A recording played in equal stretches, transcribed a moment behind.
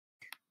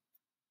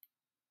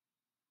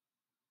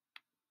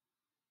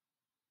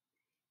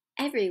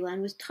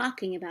everyone was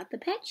talking about the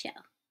pet show.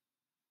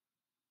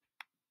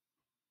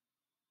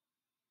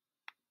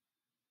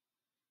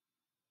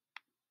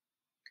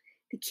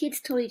 The kids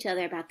told each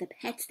other about the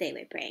pets they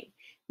would bring.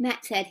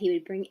 Matt said he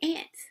would bring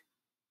ants.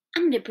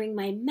 "I'm going to bring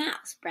my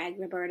mouse," bragged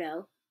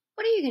Roberto.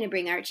 "What are you going to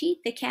bring, Archie?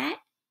 The cat?"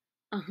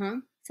 "Uh-huh,"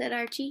 said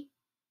Archie.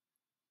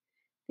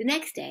 The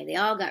next day, they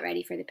all got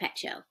ready for the pet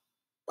show.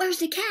 "Where's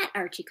the cat?"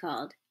 Archie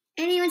called.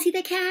 "Anyone see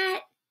the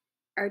cat?"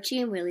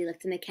 Archie and Willie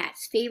looked in the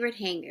cat's favorite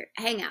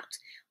hangouts,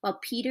 while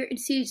Peter and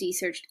Susie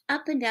searched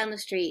up and down the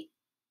street.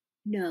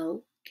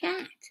 No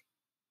cat.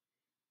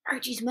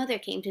 Archie's mother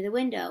came to the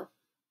window.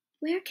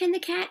 "Where can the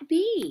cat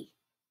be?"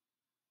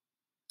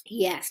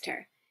 He asked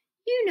her.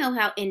 "You know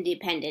how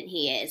independent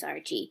he is,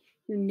 Archie.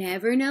 You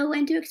never know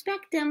when to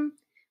expect him.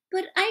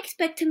 But I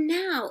expect him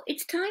now.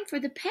 It's time for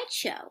the pet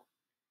show."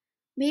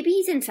 "Maybe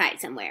he's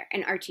inside somewhere,"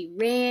 and Archie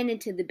ran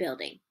into the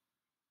building.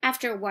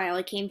 After a while,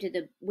 he came to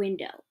the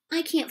window.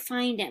 "I can't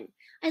find him.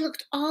 I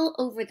looked all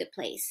over the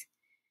place."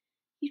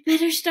 "You'd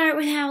better start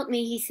without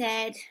me," he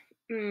said.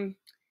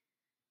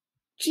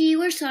 "Gee,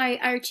 we're sorry,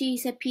 Archie,"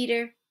 said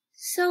Peter.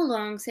 "So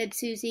long," said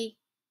Susie.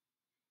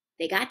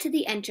 They got to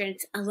the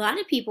entrance. A lot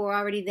of people were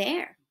already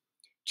there.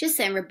 Just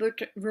then,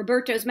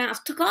 Roberto's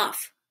mouse took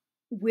off.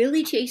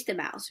 Willie chased the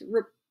mouse.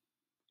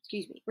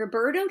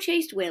 Roberto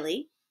chased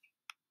Willie.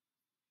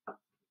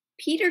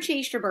 Peter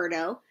chased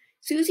Roberto.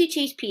 Susie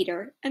chased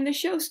Peter, and the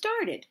show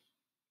started.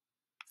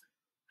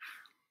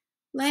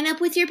 "Line up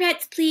with your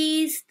pets,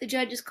 please," the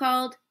judges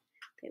called.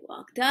 They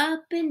walked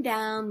up and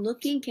down,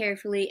 looking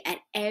carefully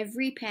at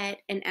every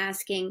pet and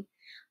asking,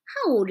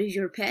 "How old is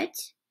your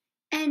pet?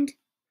 And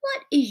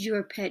what is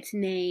your pet's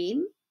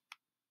name?"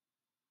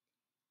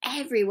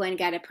 Everyone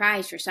got a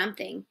prize for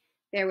something.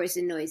 There was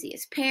the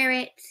noisiest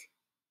parrot,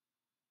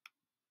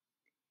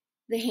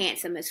 the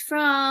handsomest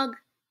frog,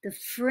 the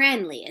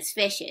friendliest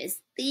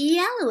fishes, the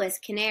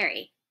yellowest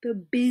canary, the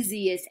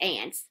busiest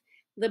ants,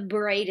 the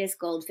brightest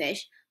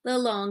goldfish, the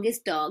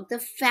longest dog, the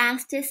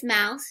fastest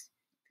mouse,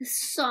 the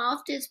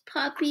softest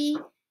puppy,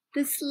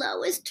 the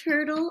slowest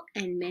turtle,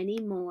 and many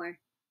more.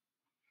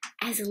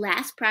 As the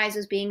last prize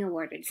was being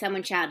awarded,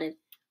 someone shouted,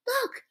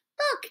 "Look,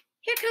 look,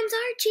 here comes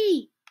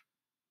Archie."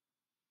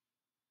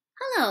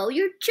 "Hello,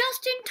 you're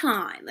just in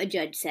time," a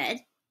judge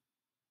said.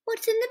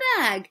 "What's in the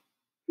bag?"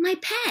 "My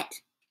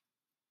pet."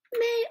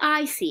 "May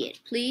I see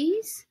it,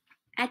 please?"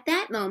 At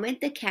that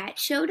moment, the cat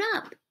showed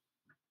up.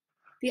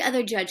 The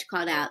other judge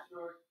called out,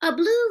 "A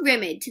blue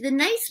ribbon to the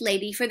nice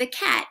lady for the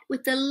cat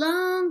with the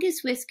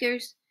longest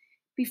whiskers."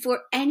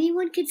 Before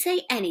anyone could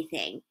say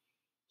anything,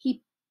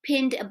 he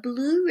pinned a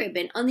blue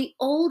ribbon on the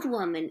old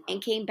woman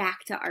and came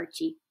back to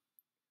Archie.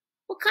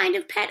 "What kind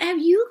of pet have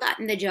you got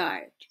in the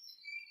jar?"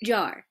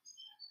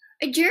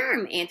 "A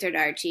germ," answered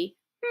Archie.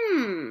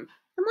 And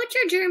what's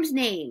your germ's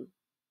name?"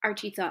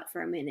 Archie thought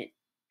for a minute.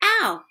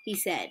 "Ow," he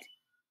said.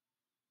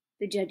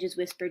 The judges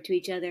whispered to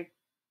each other.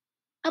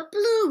 "A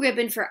blue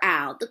ribbon for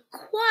Al, the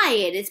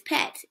quietest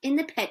pet in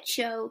the pet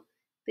show,"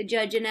 the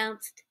judge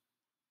announced.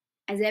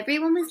 As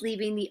everyone was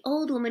leaving, the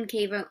old woman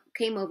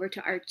came over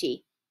to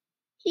Archie.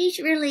 "He's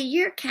really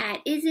your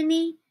cat, isn't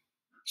he?"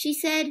 she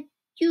said.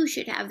 "You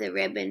should have the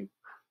ribbon."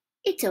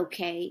 "It's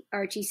okay,"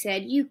 Archie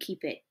said. "You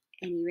keep it."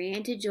 And he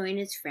ran to join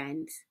his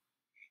friends.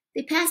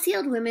 They passed the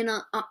old woman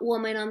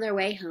on their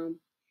way home.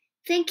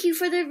 "Thank you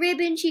for the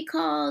ribbon," she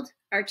called.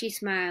 Archie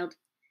smiled.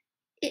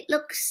 "It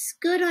looks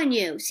good on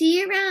you. See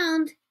you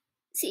around."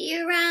 "See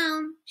you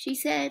around," she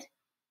said.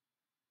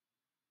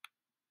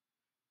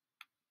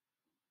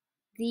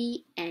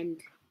 The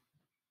end.